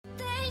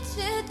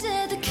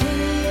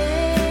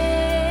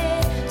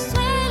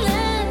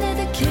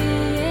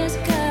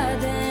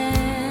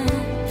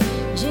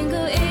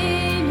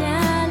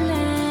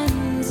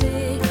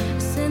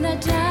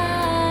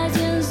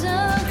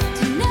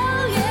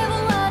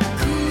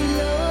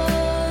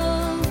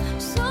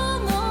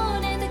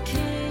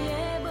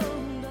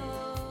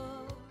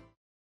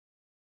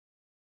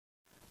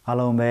အား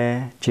လုံးပဲ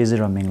ကျေးဇူး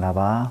တော်မင်္ဂလာ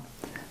ပါ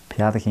ဘု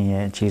ရားသခင်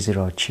ရဲ့ကျေးဇူး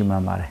တော်ချီးမွ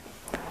မ်းပါတယ်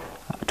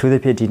အထူးသ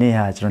ဖြင့်ဒီနေ့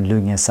ဟာကျွန်တော်လူ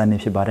ငယ် Sunday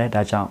ဖြစ်ပါတယ်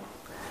ဒါကြောင့်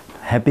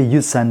Happy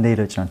Youth Sunday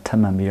လို့ကျွန်တော်ထပ်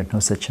မံပြီးတော့နှု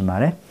တ်ဆက်ချင်ပါ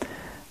တယ်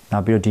နော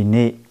က်ပြီးတော့ဒီ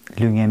နေ့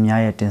လူငယ်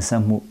များရဲ့တင်ဆ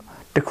က်မှု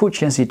တစ်ခုချ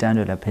င်းစီတန်း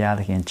တွေလည်းဘုရားသ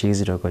ခင်ကျေး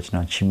ဇူးတော်ကိုကျွန်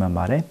တော်ချီးမွမ်း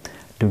ပါတယ်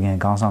လူငယ်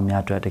ကောင်းဆောင်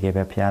များအတွက်တကယ်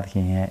ပဲဘုရားသခ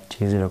င်ရဲ့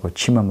ကျေးဇူးတော်ကို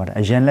ချီးမွမ်းပါတယ်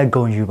အရင်လည်း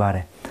ဂုဏ်ယူပါတ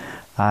ယ်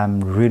I'm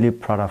really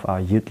proud of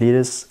our youth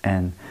leaders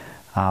and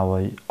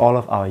all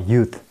of our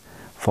youth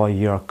for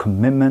your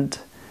commitment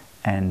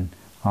and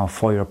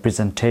for your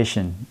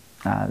presentation.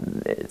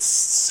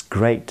 It's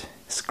great.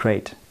 It's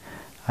great.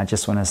 I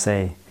just want to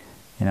say,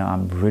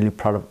 I'm really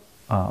proud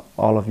of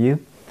all of you,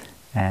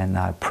 and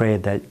I pray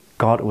that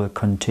God will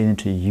continue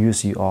to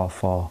use you all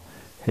for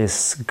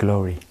His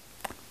glory.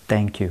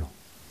 Thank you.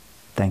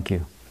 Thank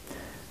you.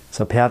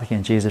 So, ဘုရားသခ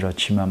င်ကျေးဇူးတော်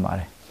ချီးမွမ်းပါ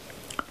တယ်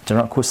ကျွန်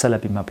တော်အခုဆက်လ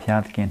က်ပြီးမှဘု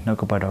ရားသခင်နှုတ်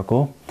ကပတ်တော်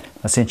ကို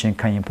အစဉ်ချင်း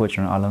ခံရင်ဖို့ကျွ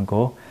န်တော်အားလုံး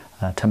ကို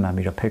ထပ်မံ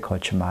ပြီးတော့ဖိတ်ခေါ်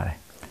ချင်ပါတယ်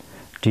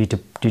ဒီ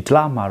တလ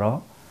မှာတော့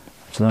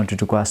ကျွန်တော်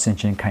တူကွာဆင်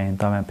ခြင်ခံရင်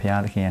တော့ဘု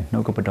ရားသခင်ရဲ့နှု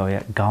တ်ကပတ်တော်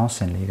ရဲ့ခေါင်းစ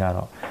ဉ်လေးက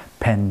တော့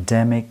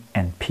Pandemic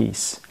and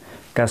Peace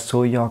က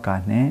ဆိုးရောဂါ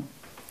နဲ့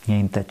ငြိ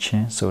မ်သက်ခြ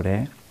င်းဆို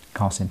တဲ့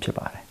ခေါင်းစဉ်ဖြစ်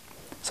ပါတယ်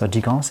ဆိုတော့ဒီ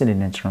ခေါင်းစဉ်လေး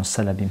နဲ့ကျွန်တော်ဆ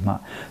က်လက်ပြီးမှ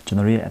ကျွန်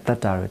တော်ရဲ့အသက်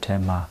တာတွေထဲ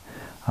မှာ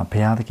ဘု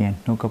ရားသခင်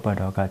နှုတ်ကပတ်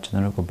တော်ကကျွန်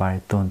တော်တို့ကိုဘာတွေ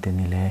သွန်သင်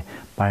နေလဲ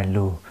ဘာတွေ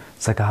လို့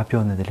စကား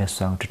ပြောနေတယ်လဲ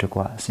ဆိုတော့တူ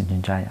ကွာဆင်ခြ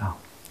င်ကြရအောင်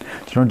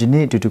ကျွန်တော်ဒီ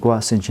နေ့တူကွာ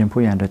ဆင်ခြင်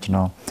ဖို့ရန်အတွက်ကျွန်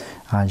တော်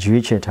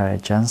ရွေးချယ်ထားတဲ့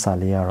ကျမ်းစာ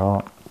လေးက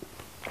တော့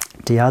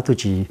တရားသူ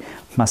ကြီး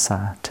မှတ်စာ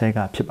ထဲက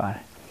ဖြစ်ပါတ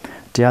ယ်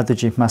တရားသူ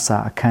ကြီးမှတ်စာ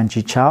အခန်း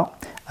ကြီး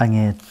6အင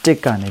ယ်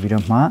1ကနေပြီး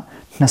တော့မှ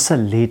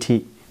24ထိ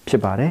ဖြ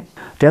စ်ပါတယ်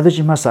တရားသူ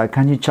ကြီးမှတ်စာအခ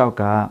န်းကြီး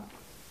6က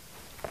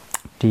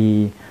ဒီ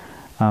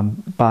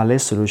ပါလဲ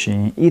ဆိုလို့ရှိရ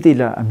င်ဣသီ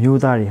လအမျိုး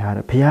သားတွေဟာ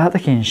ဘုရားသ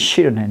ခင်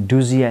ရှေ့တော်နဲ့ဒု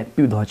စရိုက်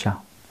ပြုတော်ကြောင်း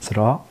ဆို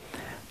တော့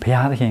ဘု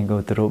ရားသခင်ကို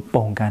သူတို့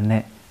ပုံကန်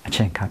တဲ့အ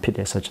ချိန်ခါဖြစ်တ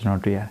ယ်ဆိုတော့ကျွန်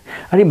တော်တွေ့ရတယ်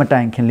အဲ့ဒီမတို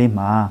င်ခင်လေး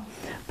မှာ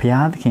ဘု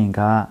ရားသခင်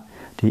က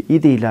ဒီဣ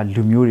သီလ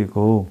လူမျိုးတွေ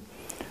ကို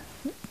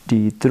သူ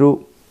တို့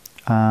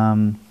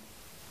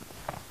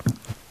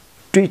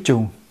တွေ့ကြုံ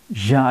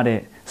ရ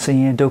တဲ့ဆင်း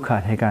ရဲဒုက္ခ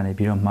တွေကနေ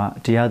ပြီးတော့မှ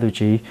တရားသူ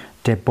ကြီး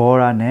ဒေဘော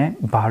ရာနဲ့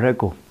ဘာရက်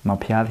ကိုဘု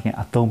ရားသခင်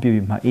အသုံးပြု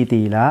ပြီးမှဣ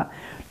သီလ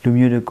လူ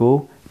မျိုးတွေကို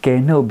ကယ်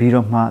နှုတ်ပြီး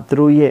တော့မှသူ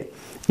တို့ရဲ့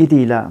ဣ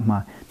သီလမှာ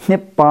နှ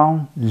စ်ပေါင်း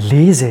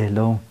40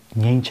လုံး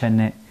ငြိမ်းချ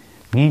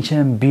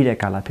မ်းပြီးတဲ့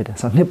ကာလဖြစ်တယ်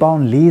ဆိုတော့နှစ်ပေါင်း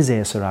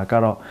40ဆိုတာက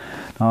တော့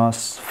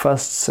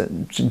first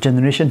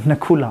generation နှ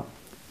စ်ခုလောက်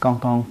ကောင်း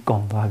ကု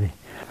န်သွားပြီ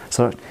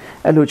ဆိုတော့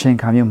အဲ့လိုချိန်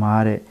ခါမျိုးမှာ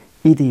တဲ့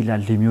ဣသီလ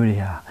လူမျိုးတွေ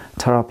ဟာ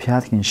ထာဝရဘုရား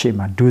သခင်ရှေ့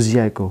မှာဒုစ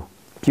ရိုက်ကို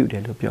ပြုတ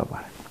ယ်လို့ပြောပါ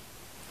တယ်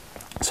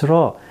ဆို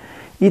တော့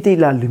ဣသီ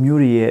လလူ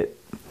မျိုးတွေရဲ့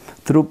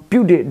သူတို့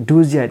ပြုတဲ့ဒု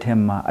စရိုက်ထဲ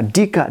မှာအ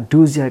ဓိကဒု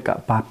စရိုက်က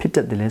ဘာဖြစ်တ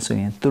တ်တယ်လဲဆို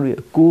ရင်သူတို့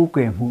ရဲ့ကိုးကွ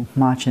ယ်မှု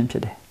မှားခြင်းဖြ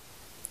စ်တယ်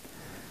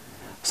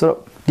ဆိုတော့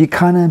ဒီ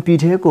ခါနန်ပြည်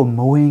ထဲကိုမ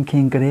ဝင်ခ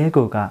င်ကလေး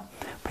ကိုက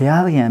ဘု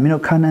ရားသခင်မင်း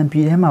တို့ခါနန်ပြ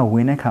ည်ထဲမှာဝ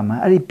င်တဲ့ခါမှာ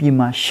အဲ့ဒီပြည်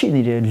မှာရှိ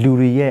နေတဲ့လူ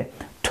တွေရဲ့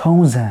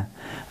ထုံးစံ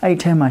အဲ့ဒီ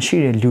ထဲမှာရှိ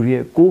တဲ့လူတွေ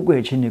ရဲ့ကိုးကွ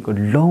ယ်ခြင်းတွေကို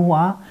လုံးဝ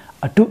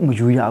အတုမ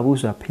ယူရဘူး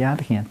ဆိုတာဘုရား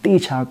သခင်တေ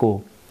ချာကို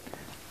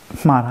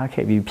မှားထား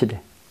ခဲ့ပြီးဖြစ်တ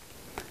ယ်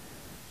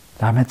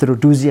ဒါမဲ့သူတို့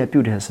ဒုစရိုက်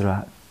ပြုတယ်ဆိုတာ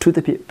သူတ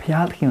စ်ဖြစ်ဘု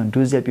ရားသခင်ကို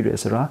ဒုစရိုက်ပြုတယ်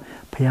ဆိုတာ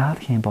ဘုရားသ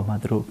ခင်ပေါ်မှာ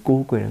သူတို့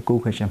ကိုးကွယ်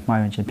ခြင်းမှား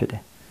ယွင်းခြင်းဖြစ်တ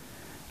ယ်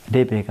အ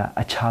တိတ်ဘက်က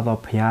အခြားသော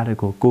ဘုရားတွေ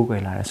ကိုကိုးကွ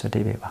ယ်လာတယ်ဆို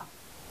တဲ့အတိတ်ပဲပါ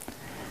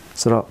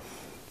ဆိုတော့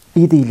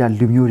ဣသီလ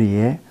လူမျိုးတွေ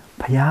ရဲ့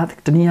ဘုရား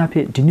တနည်းအားဖြ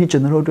င့်ဒီနေ့ကျွ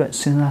န်တော်တို့အတွက်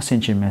စဉ်းစားဆင်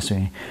ခြင်မယ်ဆို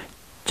ရင်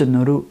ကျွန်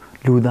တော်တို့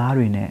လူသား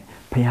တွေနဲ့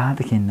ဘုရားသ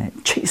ခင်နဲ့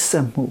ချိတ်ဆ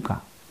က်မှုက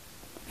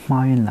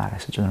မှားယွင်းလာတ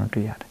ယ်ဆိုကျွန်တော်တို့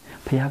တွေ့ရတယ်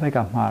ဘုရားဘက်က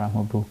မှားတာမ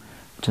ဟုတ်ဘူး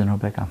ကျွန်တော်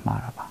ဘက်ကမှား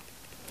တာပါ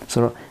ဆို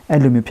တော့အဲ့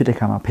လိုမျိုးဖြစ်တဲ့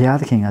ခါမှာဘုရား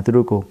သခင်ကသူ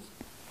တို့ကို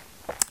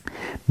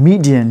မီ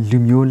ဒီယန်လူ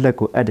မျိုးလက်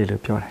ကိုအပ်တယ်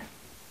လို့ပြောတယ်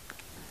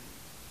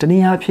တန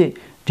ည်းအားဖြင့်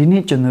ဒီ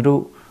နေ့ကျွန်တော်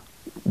တို့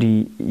ဒီ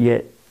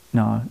ရဲ့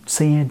ဆ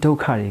င်းရဲဒုက္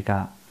ခတွေက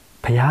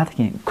ဘုရားသခ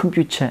င်ခွင့်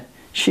ပြုချက်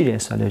ရှိတယ်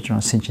ဆိုတော့ကျွန်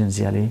တော်ဆင်ခြင်စ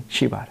ရာလေး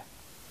ရှိပါတယ်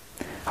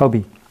ဟုတ်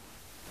ပြီ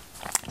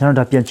ကျွန်တော်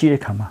ဒါပြန်ကြည့်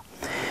တဲ့ခါမှာ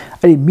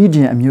အဲ့ဒီမီဒီ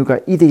ယန်အမျိုးကဣ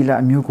သီလ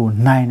အမျိုးကို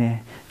နိုင်တယ်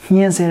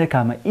ညှင်းဆဲတဲ့ခါ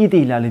မှာဣ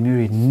သီလလူမျိုး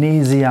တွေနေ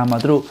စရာမှာ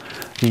သူတို့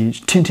ဒီ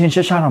ထင်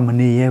ရှားတော့မ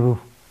နေရဘူး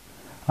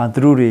သူ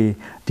တို့တွေ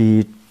ဒီ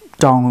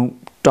တောင်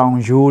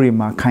ရိုးတွေ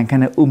မှာခိုင်ခ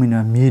န့်တဲ့ဥမင်နာ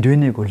မြေတွင်း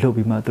တွေကိုလှုပ်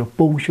ပြီးမှသူတို့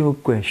ပုံရှိုး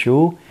ကွယ်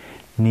ရှိုး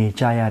နေ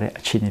ကြရတဲ့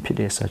အခြေအနေဖြစ်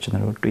တယ်ဆိုတော့ကျွန်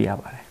တော်တို့တွေ့ရ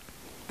ပါတယ်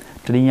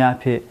တနည်းအား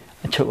ဖြင့်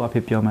အချုပ်အဖြ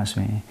စ်ပြောမှ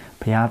ဆိုရင်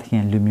ဘုရားသခ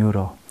င်လူမျိုး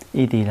တော်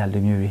ဣသီလလူ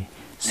မျိုးတွေ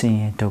ဆင်း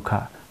ရဲဒုက္ခ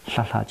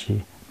လှ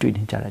ကြီးတွေ့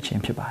နေကြတဲ့အချိန်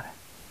ဖြစ်ပါတယ်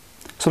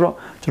ဆိုတော့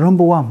ကျွန်တော်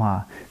ဘဝမှာ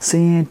ဆ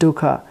င်းရဲဒုက္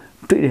ခ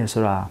တွေ့တယ်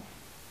ဆိုတာ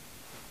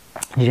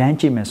ဒီတိုင်း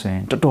ကြည့်မယ်ဆိုရ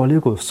င်တော်တော်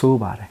လေးကိုစိုး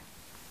ပါတယ်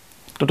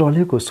တော်တော်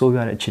လေးကိုစိုးရ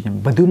တဲ့အခြေအနေ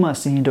ဘယ်သူမှ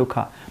ဆင်းရဲဒုက္ခ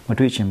မ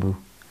တွေ့ချင်ဘူး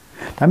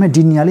ဒါပေမဲ့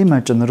ဒီနေရာလေးမှာ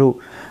ကျွန်တော်တို့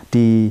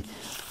ဒီ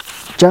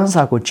ကျမ်း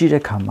စာကိုကြည့်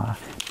တဲ့အခါမှာ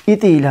ဣ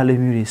သီလလူ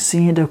မျိုးတွေဆ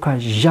င်းရဲဒုက္ခ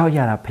ရောက်ရ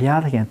တာဘုရား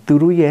သခင်သူ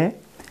တို့ရဲ့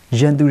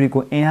ရန်သူတွေ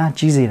ကိုအင်အား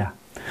ကြီးစေတာ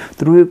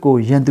သူတို့ကို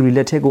ရန်သူတွေလ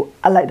က်ထက်ကို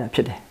အပ်လိုက်တာဖြ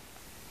စ်တယ်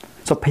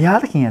ဆိုတော့ဘုရား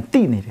သခင်က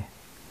သိနေတယ်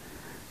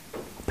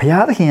ဘု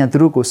ရားသခင်ကသူ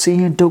တို့ကိုဆင်း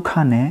ရဲဒုက္ခ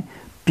နဲ့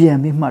ပြန်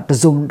ပြီးမှတ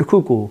စုံတစ်ခု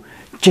ကို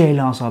ကျယ်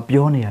လောင်စွာ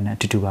ပြောနေရတဲ့အ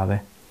တူတူပါပဲ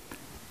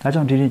ဒါ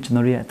ကြောင့်ဒီနေ့ကျွန်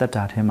တော်ရဲ့အသက်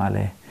တာထဲမှာ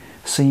လဲ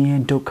ဆင်းရဲ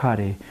ဒုက္ခ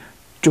တွေ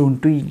ကြုံ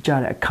တွေ့ကြ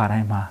တဲ့အခါတို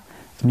င်းမှာ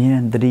အမြဲတ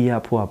မ်းသတိရ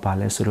ဖို့ကဘာ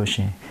လဲဆိုလို့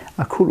ရှိရင်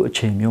အခုလိုအ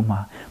ချိန်မျိုးမှာ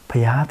ဘု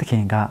ရားသခ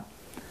င်က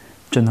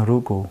ကျွန်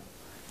တော်ကို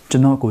ကျ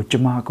မ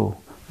ကို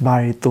ဘာ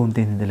တွေတုံတ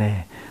င်နေတယ်လဲ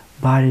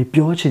ဘာတွေ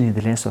ပြောချင်နေတ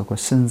ယ်လဲဆို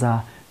တော့စဉ်း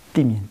စား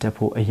သိမြင်တတ်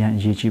ဖို့အရန်အ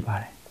ရေးကြီးပါ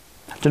တယ်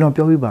ကျွန်တော်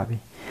ပြောပြပါပြီ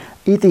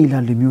ဣတိလ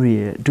လူမျိုး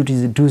ရဲ့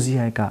ဒုစ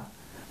ရိုက်က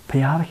ဘု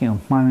ရားသခင်ကို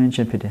မှားယွင်းခြ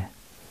င်းဖြစ်တယ်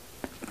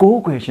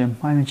ကိုးကွယ်ခြင်း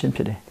မှားယွင်းခြင်းဖြ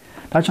စ်တယ်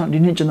ဒါကြောင့်ဒီ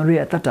နေ့ကျွန်တော်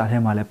ရဲ့အသက်တာထဲ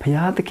မှာလည်းဘု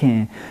ရားသခင်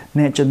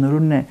နဲ့ကျွန်တော်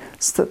တို့နဲ့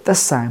သက်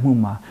ဆိုင်မှု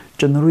မှာ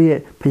ကျွန်တော်ရဲ့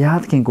ဘုရား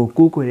သခင်ကို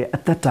ကိုးကွယ်တဲ့အ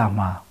သက်တာ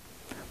မှာ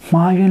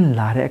မှားယွင်း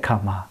လာတဲ့အခါ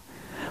မှာ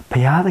ဘု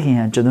ရားသခင်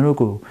ကကျွန်တော်တို့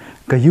ကို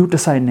ဂယုတ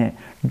စိုက်နဲ့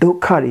ဒုက္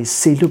ခတွေ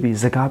ဆေလွတ်ပြီး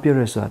စကားပြော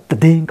ရဲဆိုတာ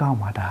တည်င်းကောင်း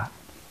ပါဒါ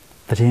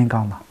တည်င်း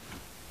ကောင်းပါ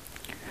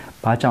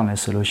ဘာကြောင့်လဲ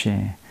ဆိုလို့ရှိရ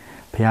င်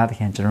ဘုရားသခ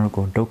င်ကျွန်တော်တို့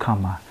ကိုဒုက္ခ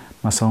မှာ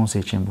မဆုံးစေ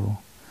ခြင်းဘူး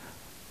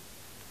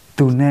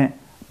သူနဲ့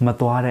မ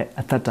သွားတဲ့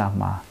အတ္တတာ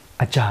မှာ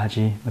အကြာ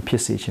ကြီးမဖြ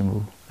စ်စေခြင်း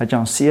ဘူးအဲကြော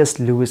င့် C.S.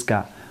 Lewis က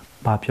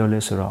ဘာပြောလဲ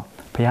ဆိုတော့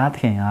ဘုရားသ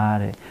ခင်က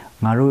တဲ့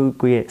ငါတို့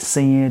ကိုရဲ့ဆ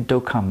င်းရဲဒု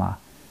က္ခမှာ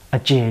အ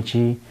ကျယ်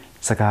ကြီး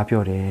စကား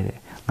ပြောတယ်တဲ့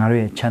ငါတို့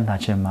ရဲ့ချမ်းသာ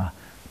ခြင်းမှာ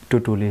တူ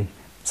တူလေး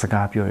စ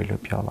ကားပြောတယ်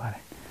လို့ပြောပါတ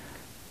ယ်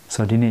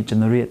ဆိုတော့ဒီနေ့ကျွန်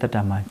တော်ရဲ့အတ္တ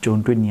တာမှာကြုံ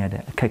တွေ့နေရ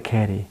တဲ့အခက်အ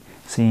ခဲတွေ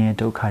ဆင်းရဲ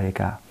ဒုက္ခတွေ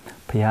က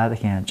ဘုရားသ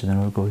ခင်ကကျွန်တော်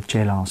တို့ကို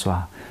ကျဲလောင်စွာ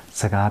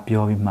စကား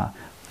ပြောပြီးမှ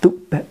သူ့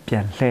ဘက်ပြ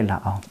န်လှည့်လာ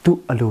အောင်သူ့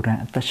အလိုတန်း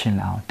အသက်ရှင်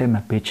လာအောင်တက်မှ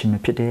တ်ပေးခြင်း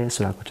ဖြစ်တယ်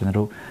ဆိုတာကိုကျွန်တော်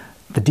တို့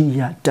တတိယ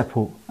တက်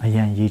ဖို့အရ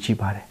န်ရည်ကြီး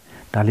ပါတယ်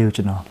ဒါလေးကို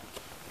ကျွန်တော်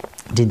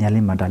ဒီည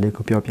လေးမှာဒါလေး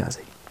ကိုပြောပြ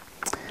စေ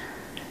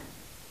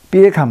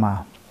ပြီးတဲ့အခါမှာ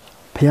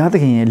ဘုရားသ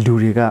ခင်ရဲ့လူ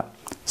တွေက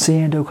ဆင်း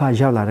ရဲဒုက္ခ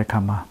ရောက်လာတဲ့အခါ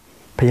မှာ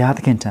ဘုရားသ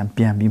ခင်ထံ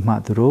ပြန်ပြီးမှ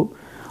သူတို့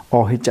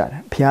အော်ဟစ်ကြတ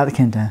ယ်ဘုရားသခ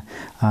င်ထံ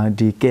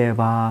ဒီကဲ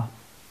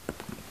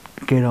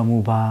တော်မူ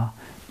ပါ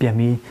ပြန်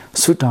ပြီး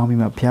ဆုတောင်းပြီး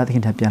မှဘုရားသခ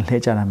င်ထံပြန်လှ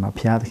ည့်ကြတယ်မှာ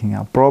ဘုရားသခင်က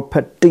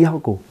prophet တယော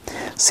က်ကို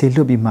ဆေ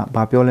လွတ်ပြီးမှ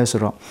ဘာပြောလဲဆို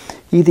တော့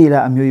ဣသရေလ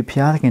အမျိုး၏ဘု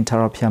ရားသခင်ထာ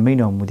ဝရဘုရားမိန့်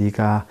တော်မူသည်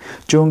ကား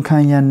ကျုံခံ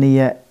ရနေ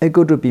ရဲ့အေ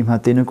ဂုတုပြည်မှ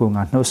သင်တို့ကို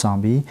ငါနှုတ်ဆောင်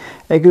ပြီး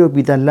အေဂုတုပြ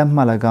ည်သားလက်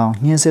မှ၎င်း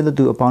ညှင်းဆဲ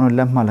သူအပေါင်းတို့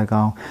လက်မှ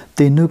၎င်းသ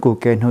င်တို့ကို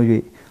ကယ်နှုတ်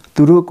၍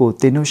သူတို့ကို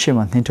သင်တို့ရှေ့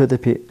မှနှင်ထုတ်သ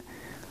ည်ဖြင့်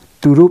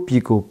သူတို့ပြ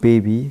ည်ကို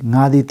ပေးပြီး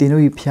ငါသည်သင်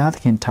တို့၏ဘုရားသ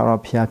ခင်ထာဝရ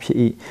ဘုရားဖြစ်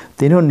၏သ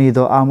င်တို့နေ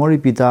သောအာမောရိ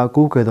ပြည်သား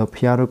ကိုးကွယ်သောဘု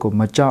ရားတို့ကို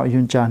မကြောက်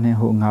ရွံ့ကြနှင့်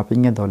ဟုငါပြ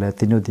ညတ်တော်လဲသ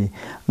င်တို့သည်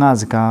ငါ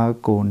စကား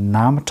ကို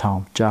နားမထော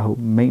င်ကြဟု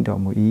မိန့်တော်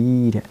မူ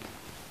၏တဲ့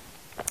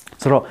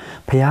ဆိုတော့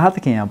ဘုရားသ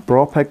ခင်က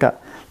prophet က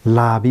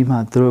လာပြီးမှ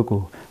သူတို့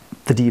ကို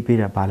တတိပေး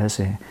တာပါလဲ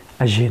ဆိုရင်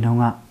အရင်တော့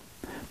က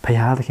ဘု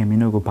ရားသခင်မ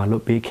င်းတို့ကိုဘာ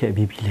လို့ပေးခဲ့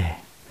ပြီးပြီလဲ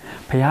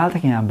ဘုရားသ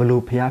ခင်ကဘ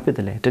လို့ဘုရားဖြစ်တ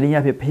ယ်လဲတနည်း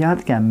အားဖြင့်ဘုရားသ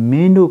ခင်မ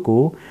င်းတို့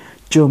ကို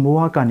ကြုံဘဝ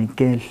ကနေ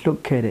ကဲလှု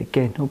ပ်ခဲ့တဲ့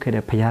ကဲနှုတ်ခဲ့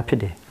တဲ့ဘုရားဖြစ်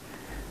တယ်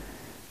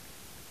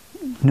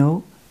no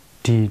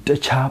ဒီတ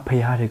ခြားဘု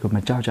ရားတွေကိုမ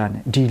ကြောက်ကြ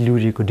နဲ့ဒီလူ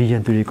တွေကိုဒီရ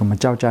န်သူတွေကိုမ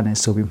ကြောက်ကြနဲ့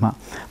ဆိုပြီးမှ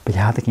ဘု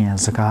ရားသခင်ရဲ့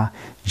စကား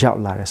ရောက်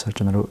လာတယ်ဆိုတော့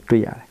ကျွန်တော်တို့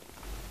တွေ့ရတယ်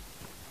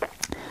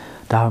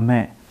ဒါပေ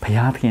မဲ့ဘု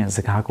ရားသခင်ရဲ့စ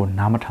ကားကို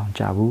နားမထောင်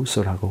ကြဘူး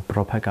ဆိုတာကို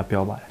prophet က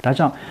ပြောပါတယ်ဒါ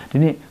ကြောင့်ဒီ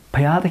နေ့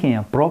ဘုရားသခင်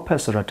ရဲ့ prophet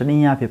ဆိုတော့တန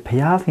ည်းအားဖြင့်ဘု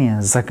ရားသခင်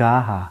ရဲ့စ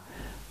ကားဟာ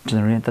ကျွ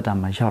န်တော်ရဲ့တက်တာ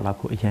မှာရောက်လာ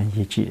ဖို့အရင်ရ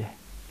ည်ကြည်တယ်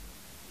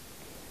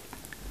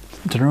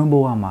ကျွန်တော်ဘ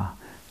ဝမှာ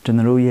ကျွန်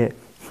တော်ရဲ့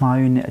မှား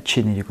ယွင်းတဲ့အခြေ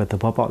အနေတွေကိုသ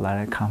ဘောပေါက်လာ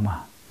တဲ့အခါမှာ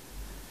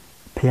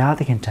ဘုရားသ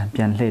ခင်တန်ပြ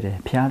န်လှည့်တယ်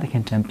ဘုရားသခ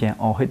င်တန်ပြန်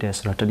အော်ဟစ်တယ်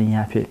ဆိုတော့တနည်း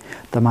အားဖြင့်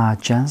တမန်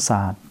ကျမ်းစာ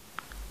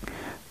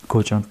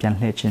ကိုကျွန်တော်ပြန်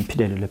လှည့်ခြင်းဖြစ်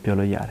တယ်လို့လည်းပြော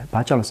လို့ရတယ်။ဘာ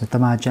ကြောင့်လဲဆို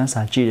တော့တမန်ကျမ်း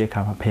စာကြည့်တဲ့အခါ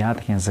မှာဘုရားသ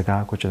ခင်စ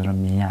ကားကိုကျွန်တော်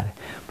မြင်ရတယ်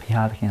။ဘု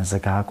ရားသခင်စ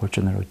ကားကိုကျွ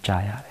န်တော်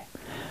ကြားရတယ်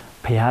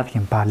။ဘုရားသခ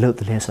င်ဘာလုပ်တ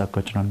ယ်လဲဆို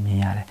တော့ကျွန်တော်မြင်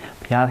ရတယ်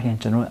။ဘုရားသခင်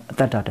ကျွန်တော်အသ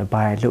က်တာတွေ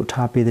ဘာလှုပ်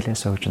ထားပေးတယ်လဲ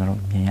ဆိုတော့ကျွန်တော်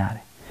မြင်ရတ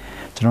ယ်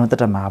။ကျွန်တော်အသ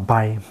က်တာမှာဘာ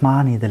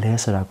မှားနေတယ်လဲ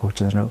ဆိုတာကို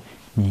ကျွန်တော်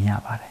မြင်ရ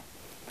ပါတယ်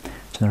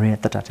။ကျွန်တော်ရဲ့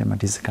အသက်တာထဲမှာ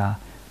ဒီစကား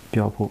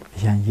ပြောဖို့အ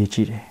ရန်ရည်ကြ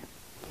ည်တယ်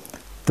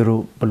။သူ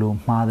တို့ဘလို့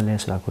မှားတယ်လဲ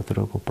ဆိုတာကိုသူ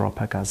တို့ကို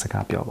prophet ကစ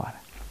ကားပြောပါတ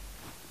ယ်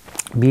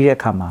ပြီးတဲ့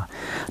အခါမှာ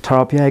ထာဝ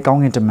ရဘုရားရဲ့ကော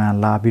င်းကင်တမန်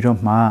လာပြီးတော့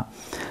မှ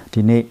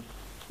ဒီနေ့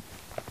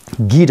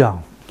ဂီတောင်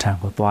ထံ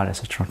ကိုသွားတယ်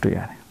ဆိုကျွန်တော်တွေ့ရ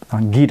တယ်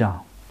။ဂီတောင်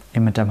အ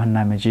င်မတန်မှ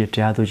နာမည်ကြီးတ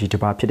ရားသူကြီးတ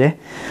စ်ပါးဖြစ်တယ်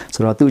။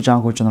ဆိုတော့သူ့အကြော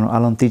င်းကိုကျွန်တော်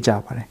အားလုံးသိကြ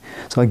ပါတယ်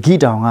။ဆိုတော့ဂီ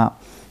တောင်က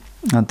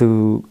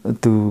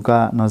သူက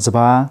နော်စ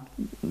ပါး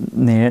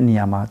နေတဲ့နေ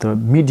ရာမှာသူ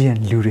မီဒီယန်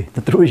လူတွေသူ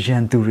တို့ရ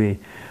န်သူတွေ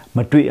မ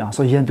တွေ့အောင်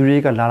ဆိုရန်သူတွေ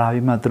ကလာ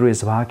ပြီးမှသူတို့ရဲ့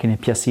စပါးခင်းတွေ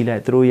ဖျက်ဆီးလို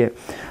က်သူတို့ရဲ့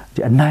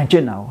ဒီအနိုင်ကျ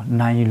င့်တာကို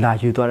နိုင်လာ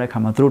ယူသွားတဲ့အခါ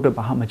မှာသူတို့အတွက်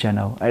ဘာမှမကြံ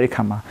တော့ဘူးအဲ့ဒီ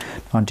ခါမှာ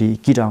ဒီ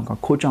ဂီတောင်က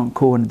ခိုးကြောင်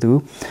ခိုးနေသူ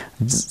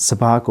စ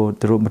ပါးကို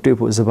သူတို့မတွေ့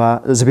ဖို့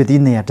စပီတီ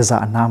နေရာတ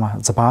စားအနားမှာ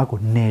စပါးကို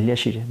နေလျက်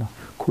ရှိတယ်နော်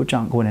ခိုးကြော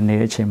င်ခိုးနေ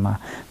တဲ့အချိန်မှာ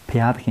ဘု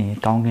ရားသခင်ရဲ့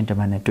ကောင်းကင်တ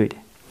မန်နဲ့တွေ့တ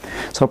ယ်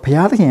ဆိုတော့ဘု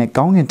ရားသခင်ရဲ့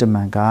ကောင်းကင်တမ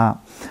န်က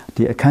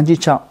ဒီအခန်းကြီး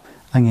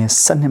6အငယ်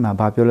7မှာ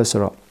ဗာပြောလဲဆို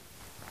တော့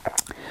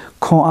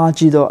ခွန်အား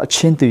ကြီးသောအချ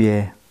င်းသူ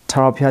ရဲ့ထာ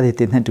ဝရဘုရားသည်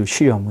တည်နှင့်တူ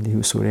ရှိတော်မူသည်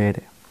ဟုဆိုရဲ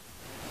တဲ့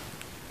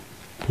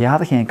ဘုရား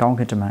သခင်ကောင်းက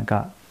င်တမန်က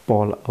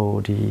ပေါ်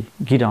ဒီ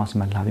ဂီတောင်စ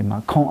မှာလာပြီးမှ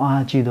ခွန်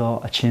အားကြီးသော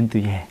အချင်းသူ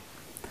ရဲ့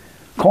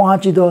ခွန်အား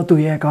ကြီးသောသူ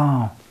ရဲ့ကောင်း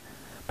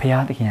ဘု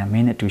ရားသခင်ကမ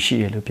င်းနဲ့တူရှိ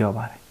တယ်လို့ပြော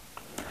ပါတယ်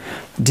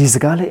ဒီစ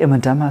ကားလေးအမှ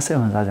န်တမ်းမှစိတ်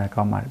ဝင်စားကြ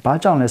ကောင်းပါတယ်ဘာ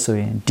ကြောင့်လဲဆို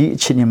ရင်ဒီအ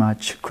ချိန်မှာ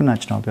ခုန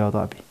ကျွန်တော်ပြော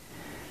သွားပြီ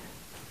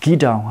ဂီ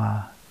တောင်ဟာ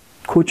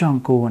ခိုးကြောင်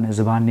ကိုယ်နဲ့စ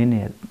ပါးနင်း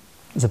နေ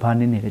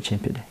တဲ့ချ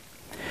င်းဖြစ်တယ်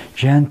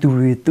ရန်သူ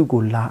တွေသူ့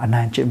ကိုလာအ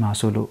နိုင်ကျင့်မှာ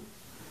ဆိုလို့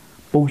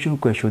ဘ ပုံရှုံ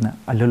ကွယ်ရှုံတဲ့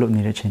အလွတ်လွတ်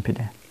နေတဲ့ချိန်ဖြစ်တ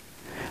ယ်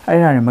အဲ့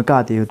ဒါနဲ့မက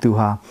တည်းကသူ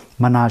ဟာ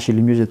မနာရှိ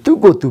လူမျိုးဆိုသူ့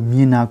ကိုသူမြ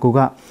င်တာကိုက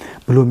ဘယ်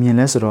လိုမြင်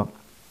လဲဆိုတော့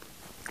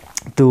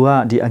သူက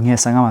ဒီအငယ်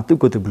ဆန်ကမှာသူ့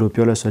ကိုသူဘယ်လို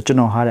ပြောလဲဆိုတော့ကျွန်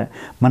တော်ဟာတဲ့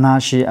မနာ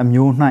ရှိအ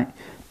မျိုး၌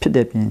ဖြစ်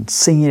တဲ့ပြင်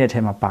စိတ်ရတဲ့ထဲ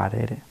မှာပါတ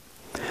ယ်တဲ့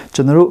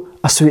ကျွန်တော်တို့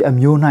အဆွေအ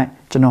မျိုး၌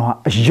ကျွန်တော်ဟာ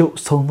အယုတ်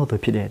ဆုံးသောသူ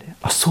ဖြစ်တယ်တဲ့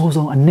အဆိုး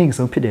ဆုံးအနှိမ့်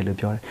ဆုံးဖြစ်တယ်လို့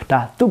ပြောတယ်ဒါ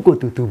သူ့ကို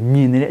သူမြ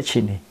င်နေတဲ့အခြေ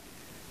အနေ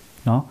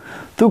နော်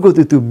သူ့ကို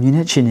သူမြင်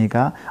တဲ့အခြေအနေက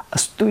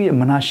သူ့ရဲ့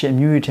မနာရှိအ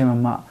မျိုးရဲ့ထဲ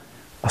မှာ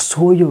အ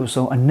ဆိုးရုပ်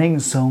ဆုံးအနှိ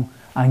မ့်ဆုံး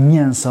အ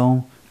ညံ့ဆုံး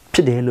ဖြ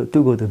စ်တယ်လို့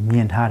သူ့ကိုသူမြ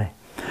င်ထားတယ်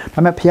ဒါပေ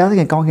မဲ့ဘုရားသ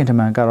ခင်ကောင်းကင်တ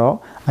မန်ကတော့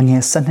အင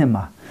ယ်7နှစ်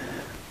မှာ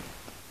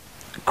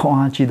ခွန်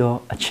အားကြီးသော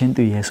အချင်း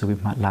သူရဲ့ဆို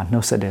ပြီးမှလာနှု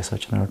တ်ဆက်တယ်ဆို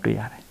ကျွန်တော်တို့တွေ့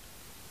ရတယ်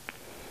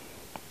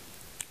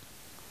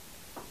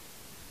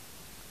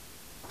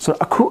ဆိုတော့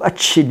အခုအ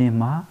ချိန်ဒီ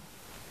မှာ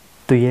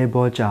သူရဲ့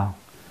ဘောကြောင့်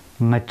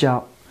မကြော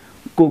က်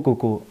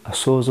ကိုအ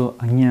ဆိုးဆုံး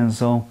အညံ့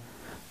ဆုံး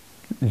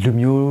လူ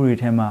မျိုးတွေ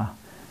ထဲမှာ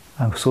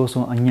အဆိုး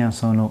ဆုံးအညံ့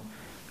ဆုံးလို့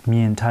မြ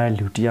င်ထားတဲ့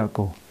လူတစ်ယောက်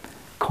ကို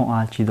ခွန်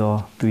အားကြီးသော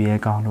သူရဲ့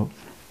ကောင်းလို့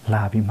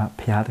လာပြီးမှ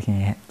ဘုရားသခင်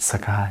ရဲ့စ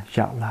ကား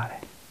ရောက်လာတ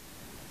ယ်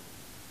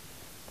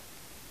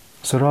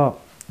ဆိုတော့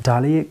ဒါ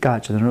လေးက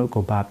ကျွန်တော်တို့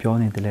ကိုဘာပြော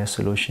နေတယ်လဲ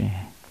ဆိုလို့ရှိရ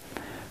င်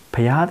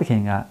ဘုရားသခ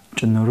င်က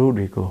ကျွန်တော်တို့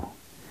တွေကို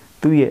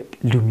သူ့ရဲ့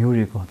လူမျိုး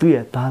တွေကိုသူ့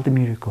ရဲ့သားသ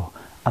မီးတွေကို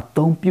အ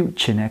သုံးပြု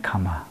ခြင်းတဲ့အခါ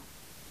မှာ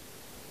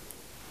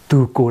သူ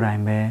ကိုယ်တို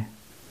င်ပဲ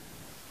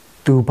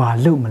သူဘာ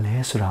လုပ်မလဲ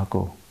ဆိုတာ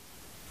ကို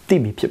သိ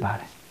ပြီဖြစ်ပါ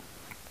တယ်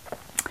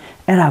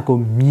အဲ့ဒါကို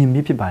မြင်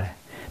ပြီးဖြစ်ပါတယ်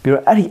ပြီး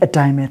တော့အဲ့ဒီအ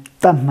တိုင်းပဲ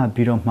သတ်မှတ်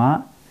ပြီးတော့မှ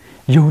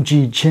ယုံကြ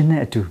ည်ခြင်း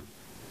နဲ့အတူ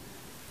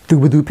သူ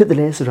ဘယ်သူဖြစ်တယ်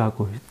လဲဆိုတာ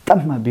ကိုသ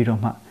တ်မှတ်ပြီးတော့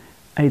မှ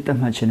အဲ့ဒီသတ်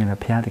မှတ်ခြင်းနဲ့ပဲ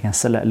ဘုရားသခင်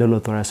ဆက်လက်အလုပ်လု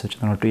ပ်သွားရဆိုကျွ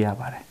န်တော်တို့တွေ့ရ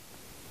ပါတယ်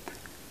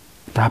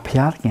ဒါဘု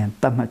ရားသခင်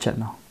သတ်မှတ်ချက်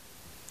နော်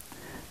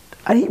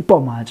အဲ့ဒီအ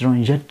ပေါ်မှာကျွန်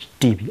တော်ရက်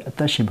တည်ပြီးအသ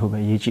က်ရှင်ဖို့ပဲ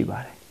ရည်ကြည်ပါ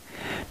တယ်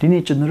ဒီ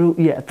နေ့ကျွန်တော်တို့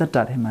ရဲ့အသက်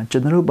တာထဲမှာကျွ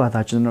န်တော်တို့ဘာသာ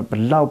ကျွန်တော်တို့ဘ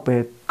လောက်ပဲ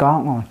ကော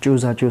င်းအောင်ကြိုး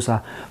စား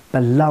ဘ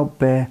လောက်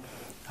ပဲ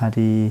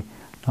ဒီ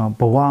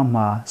ဘဝ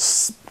မှာ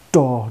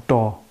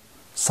တော်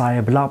စာရ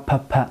ဘလောက်ဖ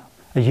တ်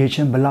အရေးချ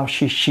င်းဘလောက်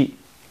ရှိ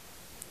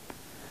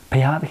ဘု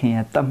ရားသခင်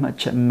ရဲ့တတ်မှတ်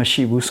ချက်မ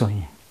ရှိဘူးဆိုရ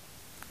င်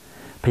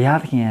ဘုရား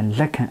သခင်ရဲ့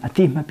လက်ခံအ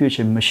တိအမှတ်ပြုခြ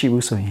င်းမရှိ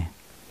ဘူးဆိုရင်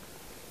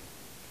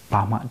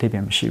ဘာမှအတိတ်ပဲ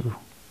မရှိဘူး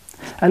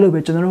အဲ့လိုပဲ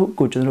ကျွန်တော်တို့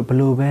ဘ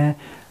လို့ပဲ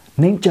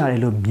နှိမ့်ကြတယ်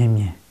လို့မြင်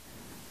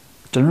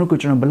ကျွန်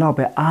တော်ဘလောက်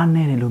ပဲအားန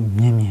ည်းတယ်လို့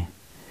မြင်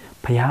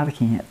ဘုရားသခ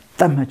င်ရဲ့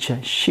တတ်မှတ်ချက်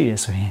ရှိရ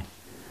ဆိုရင်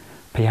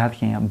ဘုရားသခ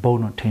င်ရဲ့ဘု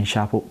န်းတော်ထင်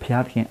ရှားဖို့ဘု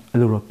ရားသခင်အ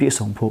လိုတော်ပြည့်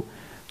စုံဖို့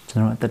ကျွန်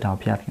တော်အသက်တာ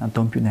ဘုရားသခင်အ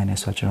သုံးပြုနိုင်တယ်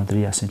ဆိုတော့ကျွန်တော်တ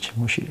ရားဆင်ခြင်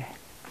မှုရှိတယ်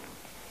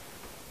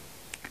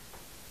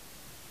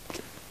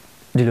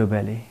ဒီလိုပဲ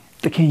လေ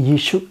သခင်ယေ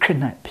ရှုခရစ်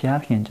၌ဘုရား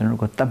သခင်ကျွန်တော်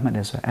တို့ကိုတတ်မှတ်တ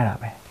ယ်ဆိုရင်အဲ့ဒါ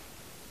ပဲ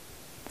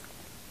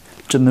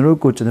ကျွန်တော်တို့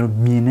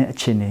မြင်တဲ့အ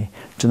ခြေအနေ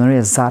ကျွန်တော်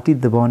ရဲ့ဇာတိ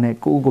သဘောနဲ့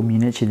ကိုယ့်ကိုမြ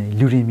င်တဲ့အခြေအနေ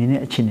လူတွေမြင်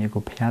တဲ့အခြေအနေ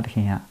ကိုဘုရားသခ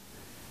င်က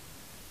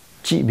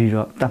ကြည့်ပြီး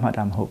တော့တတ်မှတ်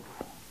တာမဟုတ်ဘူး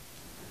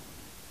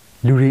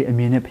လူတွေအ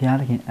မြင်နဲ့ဘုရား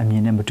သခင်အမြ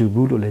င်နဲ့မတူ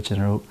ဘူးလို့လည်းကျွန်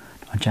တော်တို့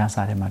အကျမ်း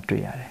စာထဲမှာ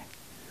တွေ့ရတယ်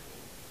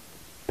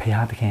ဘု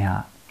ရားသခင်က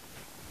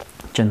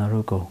ကျွန်တော်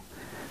တို့ကို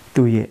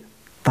သူ့ရဲ့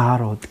သား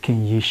တော်သခင်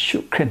ယေရှု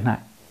ခရစ်၌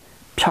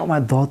ဖြောင့်မ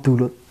တ်တော်သူ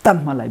လို့တတ်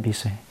မှတ်လိုက်ပြီ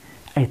ဆိုရင်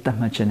အဲ့တတ်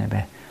မှတ်ခြင်းနဲ့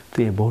ပဲ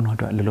သူ့ရဲ့ဘုန်းတော်အ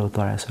တွက်လှလို့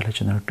သွားရဲဆိုလည်း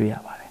ကျွန်တော်တို့တွေ့ရ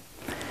ပါတယ်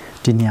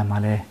ဒီနေရာမှာ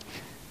လဲ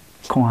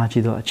ခွန်အား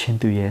ကြီးသောအချင်း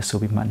သူရဲ့ဆို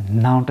ပြီးမှ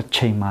နောက်တစ်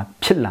ချိန်မှာ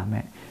ဖြစ်လာ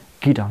မဲ့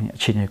ဂီတောင်ရဲ့အ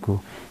ခြေအနေကို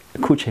အ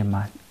ခုချိန်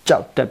မှာကြော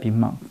က်တက်ပြီး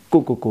မှ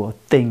ကို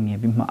တိမ်နေ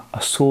ပြီးမှ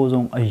အဆိုး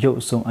ဆုံးအယု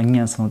တ်ဆုံးအ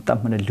ညံ့ဆုံးတတ်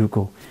မှတ်တဲ့လူ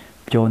ကို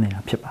ပြောနေတာ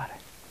ဖြစ်ပါတယ်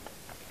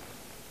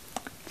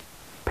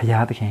ဘု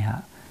ရားသခင်က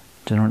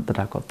ကျွန်တော်တို့တ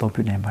ရားကိုသုံး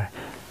ပြုနိုင်ပါတယ်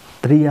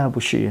တရိယာ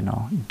ဘူးရှိရင်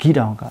တော့ဂီ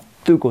တောင်က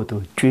သူ့ကိုယ်သူ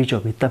ကြွေး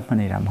ကြော်ပြီးတတ်မှတ်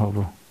နေတာမဟုတ်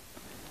ဘူး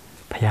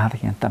ဘုရားသ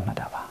ခင်တတ်မှတ်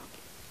တာပါ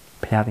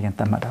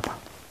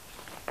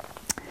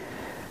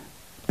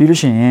ပြီး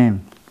လို့ရှိရင်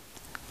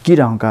ဂီ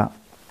တောင်က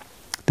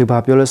သူဘာ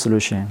ပြောလဲဆို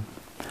လို့ရှိရင်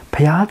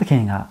ဘုရားသခ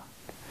င်က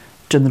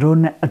ကျွန်တော်တို့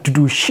နဲ့အတူ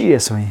တူရှိရ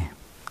ဆိုရင်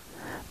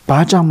ဘာ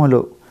ကြောင့်မ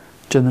လို့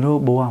ကျွန်တော်တို့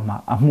ဘဝမှာ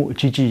အမှုအ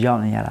ကြီးကြီးရောက်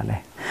နေရတာလဲ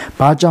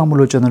ဘာကြောင့်မ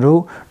လို့ကျွန်တော်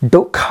တို့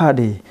ဒုက္ခ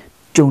တွေ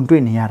ကြုံ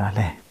တွေ့နေရတာ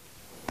လဲ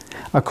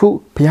အခု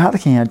ဘုရားသ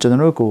ခင်ကကျွန်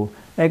တော်တို့ကို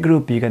အဲ့ဂရု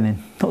ပီကနေ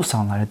နှုတ်ဆော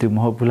င်လာတဲ့သူမ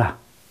ဟုတ်ဘူးလား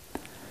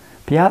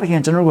ဘုရားသခ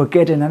င်ကျွန်တော်တို့ကိုက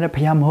ယ်တင်တဲ့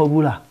ဘုရားမဟုတ်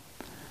ဘူးလား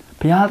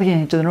ဘုရားသခင်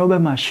ကျွန်တော်တို့ဘ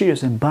က်မှာရှိရ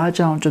စဉ်ဘာ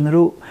ကြောင့်ကျွန်တော်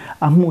တို့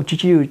အမှုကြီး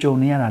ကြီးကိုကြုံ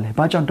နေရတာလဲ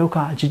ဘာကြောင့်ဒုက္ခ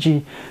အကြီးကြီး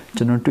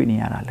ကျွန်တော်တွေ့နေ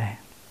ရတာလဲ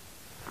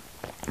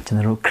ကျွန်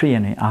တော်တို့ခရိယ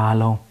န်တွေအား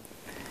လုံး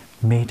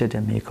မေးတတ်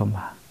တဲ့မေးခွန်း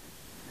ပါ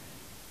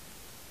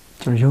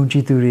ကျွန်တော်ယုံကြ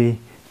ည်သူတွေ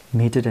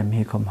မေးတတ်တဲ့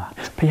မေးခွန်းပါ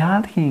ဘုရား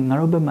သခင်ငါ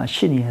တို့ဘက်မှာ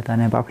ရှိနေရတဲ့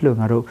နဲ့ဘာဖြစ်လို့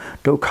ငါတို့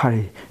ဒုက္ခ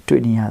တွေ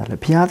တွေ့နေရတာလဲ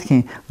ဘုရားသခ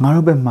င်ငါ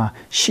တို့ဘက်မှာ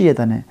ရှိရ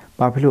တဲ့နဲ့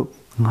ဘာဖြစ်လို့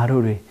ငါ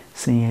တို့တွေ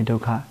ဆင်းရဲဒု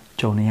က္ခ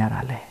ကြုံနေရ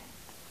တာလဲ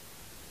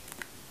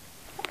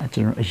ကျွ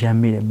န်တော်အယံ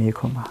မေးတဲ့မေး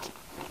ခွန်းပါ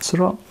ဆို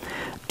တော့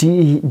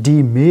ဒီ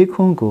မေး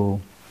ခွန်းကို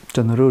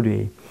ကျွန်တော်တို့တွေ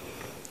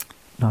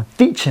တော့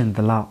တိချင်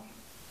တဲ့လောက်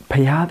ဘု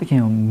ရားသခ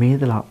င်ကိုမေး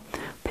တဲ့လောက်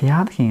ဘု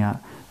ရားသခင်က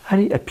အဲ့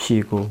ဒီအဖြေ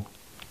ကို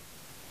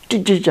တိ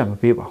ကျမ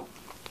ပေးပါ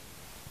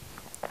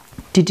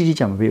ဘူးတိ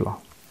ကျမပေးပါ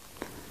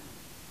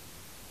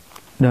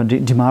ဘူးတော့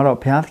ဒီမှာတော့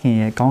ဘုရားသခင်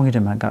ရဲ့ကောင်းကင်တ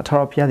မန်ကထာ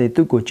ဝရဘုရားသည်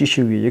သူ့ကိုကြည့်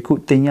ရှု၍ယခု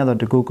တင်ရသော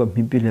တကုတ်ကိုမြ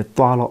င်ပြီးလဲ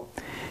သွားလို့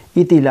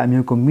Itila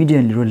Muko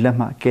median little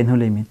lama can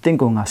hold me,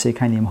 think on a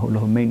second name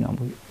whole main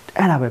number.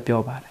 And I will be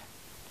about it.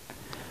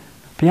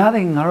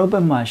 Piathing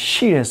Aroba ma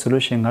sheer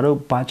solution, Aro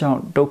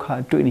Bajan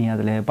Doka doing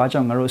the le,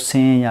 Bajan Aro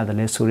saying ya the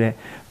lesure,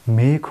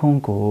 may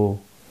congo.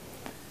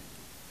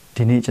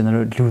 The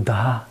general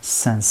Luda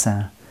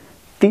Sansan,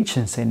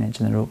 teaching saying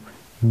general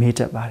made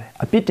up by it.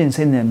 A bit in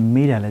saying that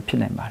made a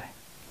lepin by it.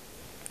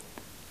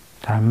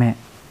 Tame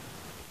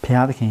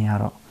Piathing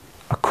Yaro,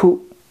 a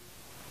cook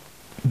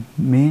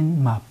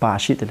mean ma ba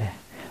shittle,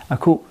 a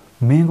cook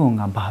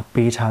mingung a ba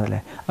bait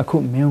hadle, a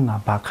cook mingung a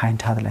ba kind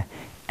hadle,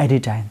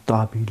 editing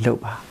Dobby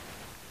Loba.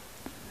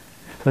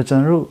 So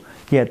general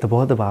yet the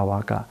border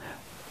bawaka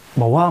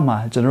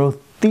Bawama general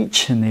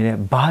teaching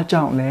it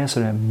Bajan less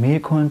or a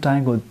make-on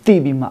tango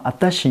Dibima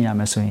attaching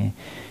Yamaswing,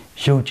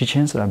 you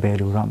chance or a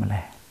belu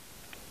ramale.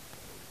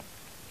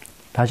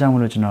 Tajan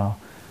will know,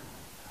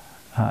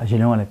 you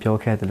know, a pure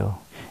catalo.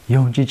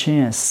 Young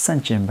Jichin and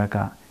Sanchin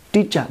Baka,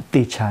 teacher,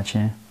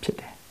 teacher,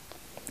 pity.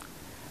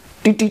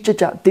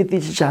 Teacher,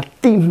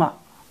 Tima,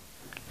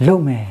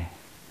 Lome.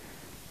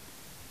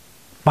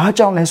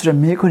 Bajan less or a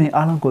make-on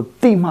Alango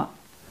Tima.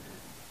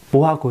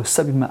 Boago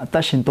Sabima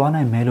attaching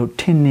Donna Melo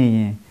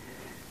Tinny.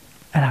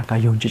 And I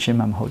got young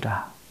Jimam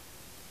Hoda.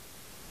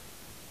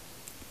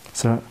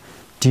 So,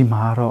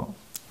 Dimaro,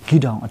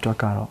 Gidon at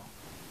Wakaro,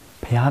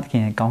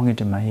 Piatkin going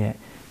into my ye,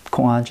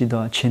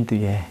 Coagido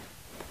Chintuye,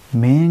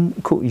 Main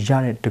cook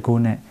Jared to go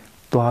net,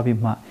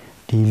 Doabima,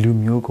 the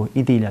Lumiogo,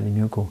 Idila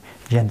Limugo,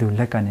 Yandu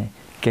Lekane,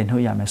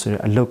 Genoyames,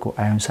 a local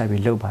iron side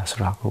with Lobas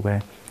Rocko,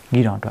 where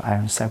Gidon to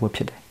iron side with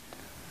Pity.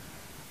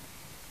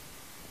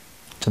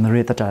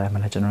 Generate the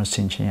diamond general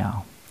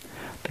Sinchiao.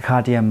 The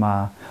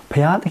Cardiama,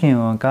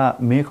 Piatkin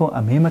got Mako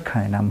a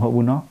Mimakan, I'm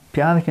Hobuno,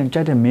 Piatkin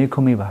Jet and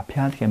Mako Miba,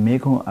 Piatkin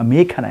Mako a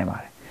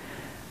Mekanimare.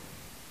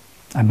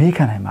 A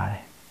Mekanimare.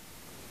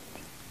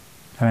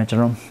 I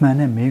general man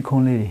and Mako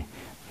lady,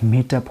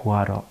 meet up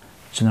Wado,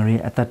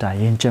 generate at that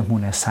time,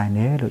 Jamuna sign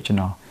there, you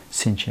know,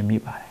 Sinchi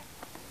Miba.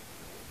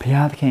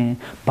 Piatkin,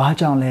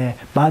 Bajan,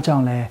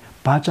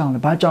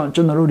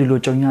 General Dilo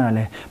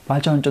Jonale,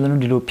 Bajan General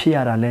Dilo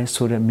Piara,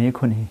 so the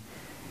Makoni.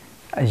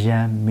 A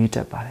young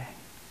meter body.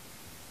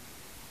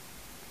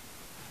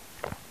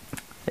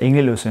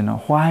 English,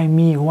 why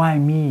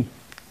me?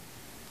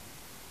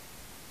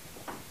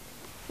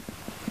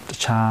 The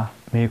cha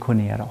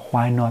Makoni,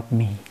 why not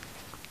me?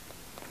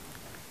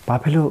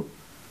 Papilo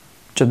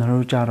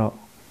General Jaro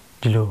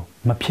Dilo,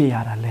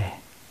 Mapiara le,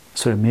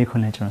 so the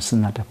Makon legend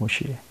Senata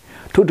Moshi.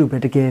 To do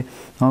better gay,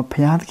 no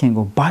Piat can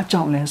go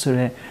Bajan less or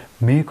a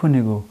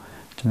Makonigo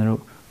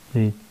General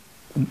the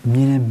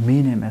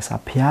meaning as a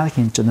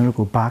Piakin general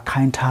go back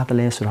kind tattle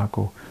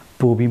suraco,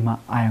 Bobima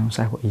iron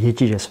cycle,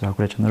 Yeji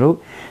Suraco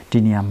general,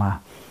 Diniama,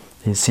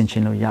 the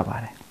Sinchino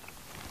Yabare.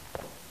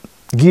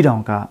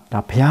 Gidonka,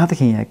 the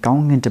Piakin a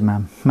gong into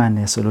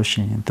man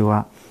solution into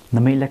a the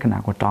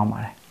Melekanago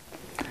down.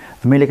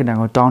 The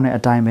Melekanago down at a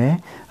time,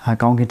 a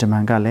gong into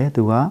Mangale,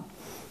 to a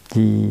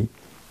the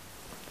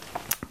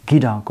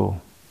Gidonko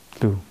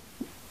to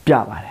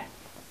Piabare.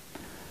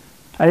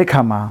 I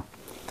come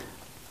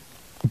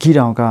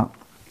Gidonka.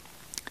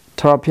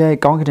 Tarapia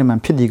going to man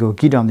pidigo,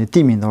 Gidon the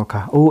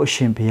Timidoka, oh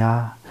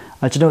Shimpia.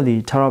 I told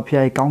the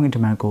Tarapia going to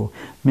Mango,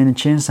 many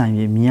chance and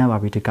ye mia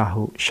babi to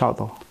Gahu,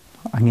 Shadow.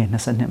 Again,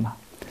 Nasanema.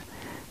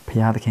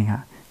 Pia the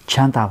Kinga,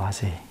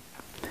 Chantavase.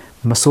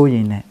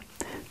 Masoyine.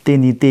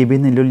 Tini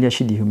Debin and Lulia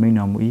Shidi who may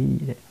not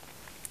eat.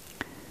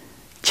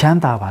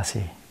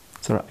 Chantavase.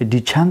 So the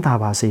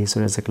Chantavase,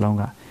 so as a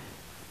longer.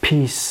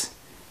 Peace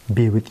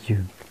be with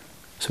you.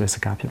 So as a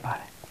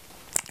capibare.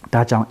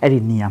 That's on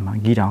Eddie Niama,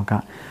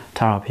 Gidonka.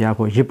 Tarapia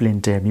for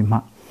Yiblin de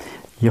Bima.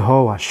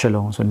 Jehovah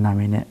Shalom, so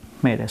Namine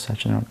made a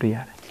such an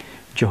idea.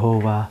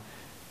 Jehovah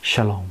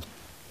Shalom.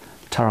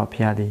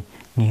 Tarapia the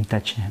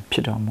Nintachin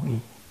Pidomui.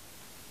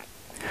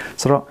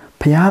 So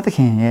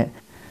Piatkin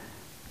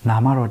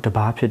Namaro de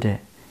Bapide,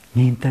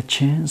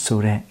 Nintachin,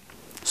 so that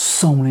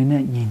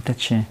Somline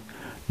Nintachin,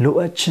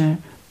 Loachin,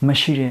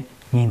 Mashire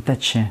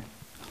Nintachin,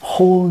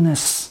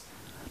 wholeness,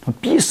 no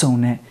peace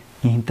on it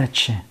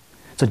Nintachin.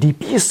 So the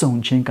peace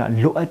on Chinka,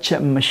 Loacha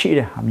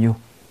Mashire Hamu.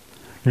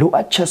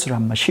 Loachas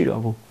Ram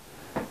Mashiro.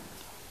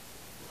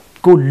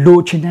 Go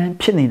Lochinan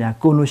Pinida,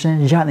 go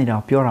Luchan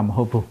Janida, Puram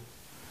Hobo.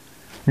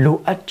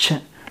 Loach,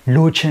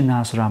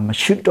 Lochinas Ram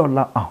Mashito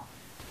La,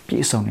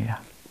 peace on it.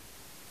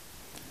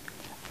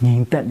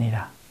 Nintat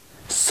Nida,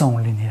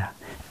 Sonlinida,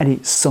 Eddie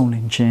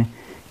Sonlin Chin,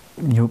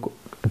 Nuke,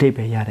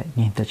 Debe Yade,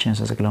 Ninta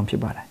Chins as a Glompi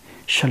Bada.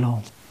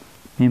 Shalom,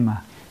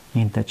 Mima,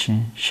 Ninta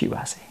Chin,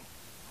 Shivasi.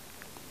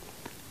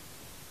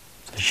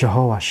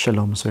 Jehovah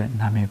Shalom, so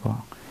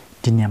Namego.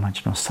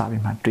 Dinamachno Sabi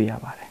Madria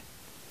Bare.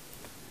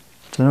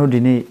 So no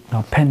dine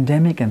no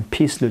pandemic and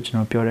peace look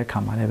no pure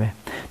Kamarebe.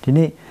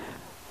 Dine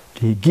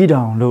the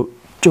Gidon look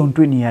John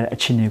Dwinia a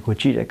Chinego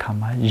Gida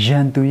Kama,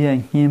 Jan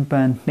Duyan,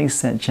 Himpan,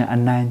 Nixon,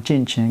 and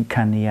 19 chin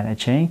Kania a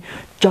chain,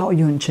 Zhao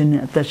Yun Chin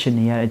at the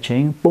Shinia a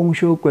chain,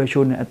 Bongshu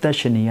Question at the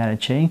Shinia a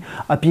chain,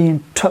 a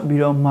being top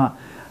below ma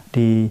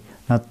the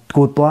not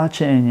good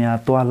watch and ya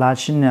to a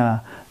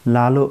lachina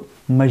lalo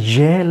မ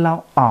ရဲလော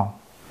က်အောင်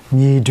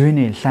မြေတွင်း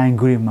နေလှိုင်း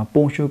ကူးတွေမှာ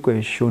ပုံရှုပ်ွ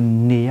ယ်ရှုံ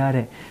နေရ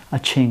တဲ့အ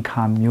ချိန်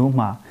ခါမျိုး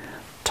မှာ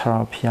ထာဝ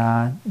ရဘု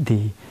ရားဒီ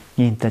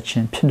ညီသက်ချ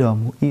င်းဖြစ်တော်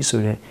မူ၏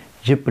ဆိုတဲ့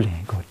ရစ်ပလ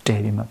င်ကိုတည်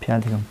ပြီးမှဘုရား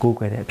သခင်ကိုး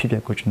ကွယ်တဲ့အဖြစ်အပျ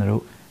က်ကိုကျွန်တော်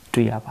တို့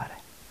တွေ့ရပါတယ်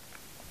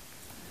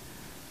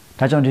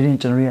ဒါကြောင့်ဒီနေ့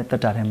ကျွန်တော်ရဲ့တ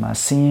က်တာထဲမှာ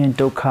ဆင်းရဲ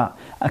ဒုက္ခ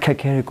အခက်အ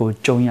ခဲတွေကို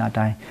ကြုံရ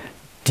တိုင်း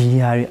ဒီ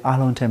ဟာတွေအား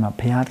လုံးထဲမှာ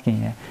ဘုရားသခင်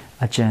ရဲ့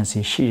အကြံစီ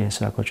ရှိတယ်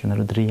ဆိုတာကိုကျွန်တော်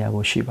တို့သတိရ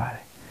ဖို့ရှိပါတ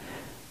ယ်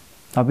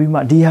နောက်ပြီးမှ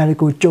ဒီဟာတွေ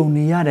ကိုကြုံ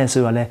နေရတယ်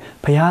ဆိုတော့လေ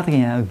ဘုရားသခ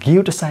င်ကဂိ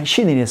ယုတဆိုင်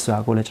ရှိနေတယ်ဆိုတာ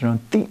ကိုလည်းကျွန်တော်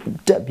သိ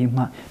တက်ပြီး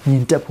မှမြ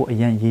င်တက်ဖို့အ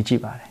ရင်ရေးကြ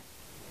ည့်ပါတယ်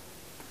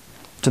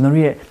ကျွန်တော်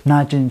ရဲ့နာ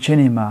ကျင်ခြင်း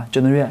တွေမှာကျွ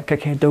န်တော်ရဲ့အခက်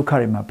အခဲဒုက္ခ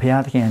တွေမှာဘု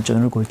ရားသခင်ကကျွန်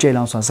တော်တို့ကိုကြည်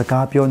လောင်စွာစ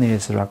ကားပြောနေတ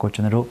ယ်ဆိုတာကို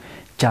ကျွန်တော်တို့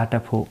ကြားတ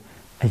တ်ဖို့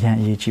အရင်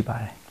ရေးကြည့်ပါ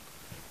တယ်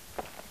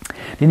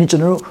ဒီနေ့ကျွ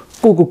န်တော်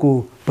တို့ကို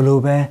ဘယ်လို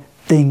ပဲ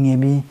တင်ငင်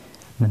ပြီး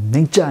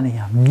နှိမ့်ချနေရ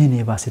မြင်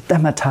နေပါစေတ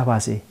တ်မှတ်ထားပါ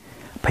စေ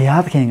ဘု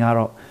ရားသခင်က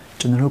တော့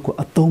ကျွန်တော်တို့ကို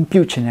အသုံး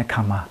ပြုခြင်းတဲ့အ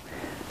ခါမှာ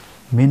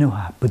မင်းတို့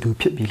ဟာဘယ်သူ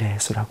ဖြစ်ပြီလဲ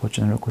ဆိုတာကို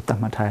ကျွန်တော်တို့ကိုတတ်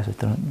မှတ်ထားရဆို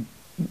တော့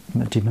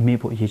ဒီမမေ့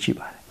ဖို့အရေးကြီး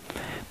ပါတယ်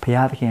ဘု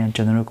ရားသခင်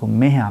ကျွန်တော်တို့ကို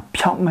မင်းဟာ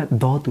ဖြောင့်မတ်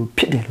တော်သူ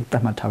ဖြစ်တယ်လို့တ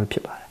တ်မှတ်ထားပြီးဖြ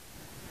စ်ပါတယ်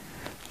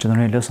ကျွန်တော်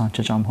ရဲ့လှုပ်ဆောင်ခြ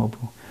င်းကြောင့်မဟုတ်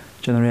ဘူး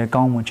ကျွန်တော်ရဲ့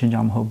ကောင်းမွန်ခြင်း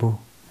ကြောင့်မဟုတ်ဘူး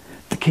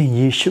သခင်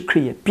ယေရှုခရ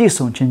စ်ရဲ့ပြည့်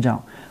စုံခြင်းကြော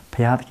င့်ဘု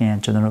ရားသခင်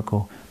ကျွန်တော်တို့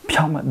ကို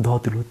ဖြောင့်မတ်တော်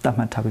သူလို့တတ်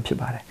မှတ်ထားပြီးဖြစ်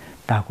ပါတယ်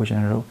ဒါကိုကျွန်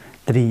တော်တို့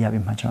သတိရ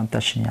ပြီးမှကျွန်တော်သ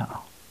က်ရှင်ရအော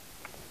င်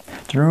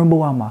ကျွန်တော်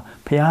တို့ဘဝမှာ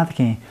ဘုရားသခ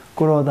င်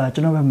ကိုရောသားကျွ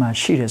န်တော်ဘက်မှာ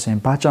ရှိတယ်ဆိုရင်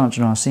ဘာကြောင့်ကျွ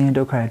န်တော်ဆင်းရဲ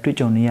ဒုက္ခတွေတွေ့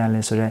ကြုံနေရ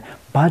လဲဆိုတော့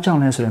ဘာကြောင့်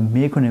လဲဆိုတော့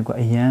မေးခွန်းတွေကို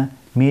အရင်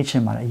မေးချ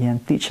င်ပါတယ်အရင်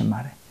သိချင်ပါ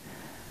တယ်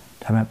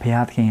ဒါပေမဲ့ဘု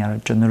ရားသခင်က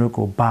တော့ကျွန်တော်တို့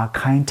ကိုဘာ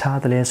ခိုင်းထား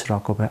တယ်လဲဆို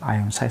တော့ကိုပဲအာ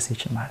ရုံစိုက်စေ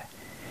ချင်ပါတယ်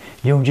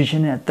ယုံကြည်ခြ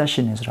င်းနဲ့အသက်ရှ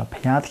င်နေဆိုတော့ဘု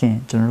ရားသခင်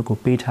ကျွန်တော်တို့ကို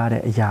ပေးထား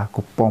တဲ့အရာ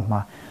ကိုပေါ်မှာ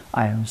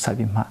အာရုံစိုက်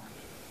ပြီးမှ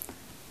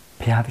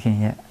ဘုရားသခင်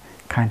ရဲ့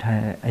ခိုင်းထား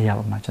တဲ့အရာ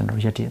ပေါ်မှာကျွန်တော်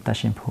တို့ယက်တည်အသက်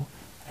ရှင်ဖို့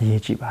အ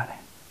ရေးကြီးပါတယ်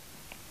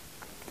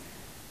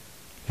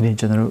ဒီနေ့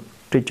ကျွန်တော်တို့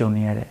တွေ့ကြုံ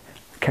နေရတဲ့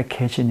ခက်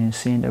ခဲခြင်းနဲ့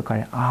ဆင်းရဲဒုက္ခတွေ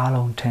အား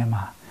လုံးထဲ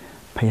မှာ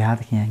ဘုရားသ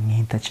ခင်ငြိ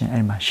မ်သက်ခြင်း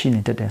အဲ့မှာရှိ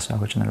နေတတ်တယ်ဆို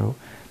တော့ကျွန်တော်တို့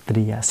သ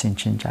တိရဆင်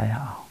ခြင်ကြရ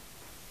အောင်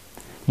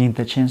ငြိမ်သ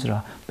က်ခြင်းဆို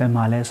တော့ဘယ်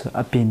မှာလဲဆို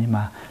အပြင်ဒီ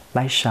မှာ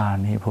လိုက်ရှာ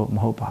နေဖို့မ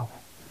ဟုတ်ပါဘူး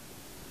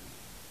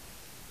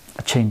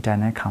အချိန်တန်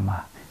တဲ့ခါမှာ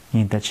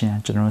ငြိမ်သက်ခြင်း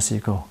ကျွန်တော်တို့စီ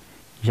ကို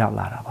ရောက်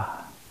လာတာပါ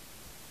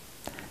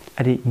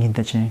အဲ့ဒီငြိမ်သ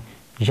က်ခြင်း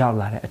ရောက်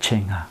လာတဲ့အချိ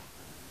န်က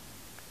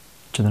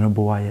ကျွန်တော်တို့ဘ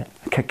ဝရဲ့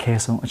အခက်ခဲ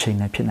ဆုံးအချိန်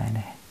လည်းဖြစ်နိုင်တ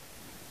ယ်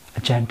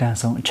အကြမ်းတမ်း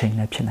ဆုံးအချိန်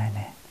လည်းဖြစ်နိုင်တ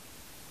ယ်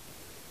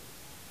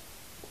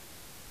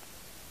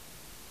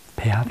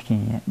ဘုရားသခ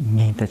င်ရဲ့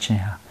ငြိမ်သက်ခြ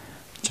င်းဟာ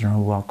ကျွန်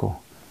တော်တို့ဘဝကို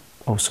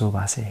အုပ်စိုး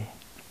ပါစေ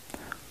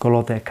ကို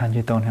လောသဲခန်း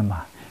ကြီး3ထဲမှာ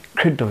ခ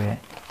ရစ်တော်ရဲ့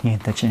ငြိမ်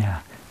သက်ခြင်းဟာ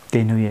တ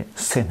င်းတို့ရဲ့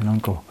စိတ်နှ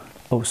လုံးကို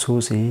အုပ်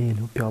စိုးစေ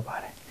လို့ပြောပါ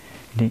တယ်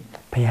ဒီ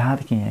ဘုရားသ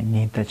ခင်ရဲ့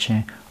ငြိမ်သက်ခြ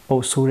င်းအု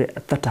ပ်စိုးတဲ့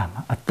အသက်တာ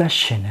မှာအသက်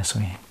ရှင်နေ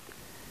ဆိုရင်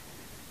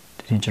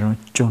ဒီကျွန်တော်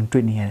ကြုံ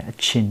တွေ့နေရတဲ့အ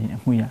ခြေအနေအ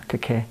မှုရခ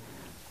က်ခဲ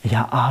အ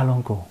ရာအား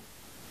လုံးကို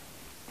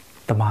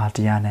တမန်တ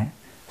ရားနဲ့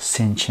ဆ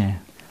င်ခြင်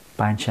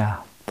ပိုင်းခြား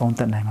သုံးသ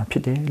ပ်နိုင်မှာဖြ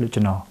စ်တယ်လို့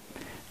ကျွန်တော်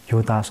ယူ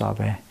သားစွာ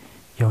ပဲ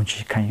ယုံကြ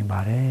ည်ခံယူပါ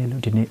တယ်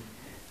လို့ဒီနေ့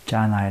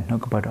ကြားနာတဲ့နှု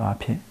တ်ကပတ်တော်အ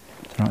ဖြစ်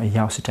ကျွန်တော်အ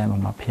ရောက်စစ်တိုင်း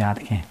မှာဘုရားသ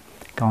ခင်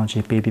ကောင်း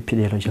ချီးပေးပြီးဖြစ်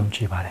တယ်လို့ယုံကြ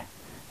ည်ပါတယ်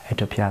အဲ့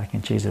တော့ဘုရားသခ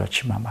င်ကျေးဇူးတော်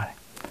ချီးမွမ်းပါတယ်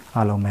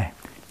အားလုံးပဲ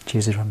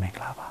ကျေးဇူးတော်မင်္ဂ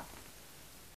လာပါ